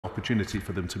opportunity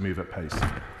for them to move at pace.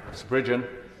 Mr. Bridgen.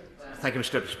 Thank you,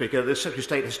 Mr. Deputy Speaker. The Secretary of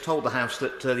State has told the House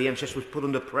that the NHS was put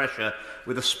under pressure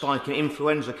with a spike in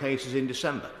influenza cases in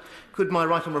December. Could my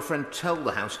right honourable friend tell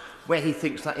the House where he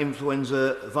thinks that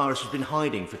influenza virus has been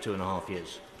hiding for 2.5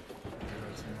 years?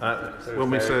 Well,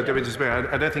 Mr. Deputy Speaker,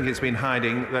 I don't think it's been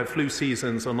hiding. Flu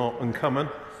seasons are not uncommon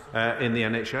in the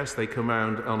NHS. They come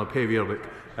around on a periodic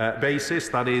basis.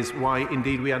 That is why,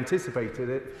 indeed, we anticipated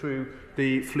it through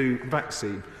the flu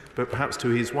vaccine. But perhaps to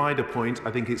his wider point,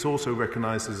 I think it's also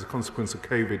recognised as a consequence of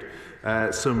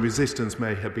COVID, some resistance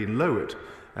may have been lowered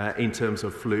in terms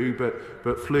of flu,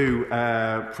 but flu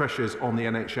pressures on the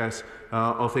NHS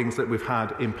are things that we've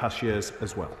had in past years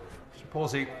as well.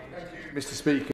 Mr. Speaker.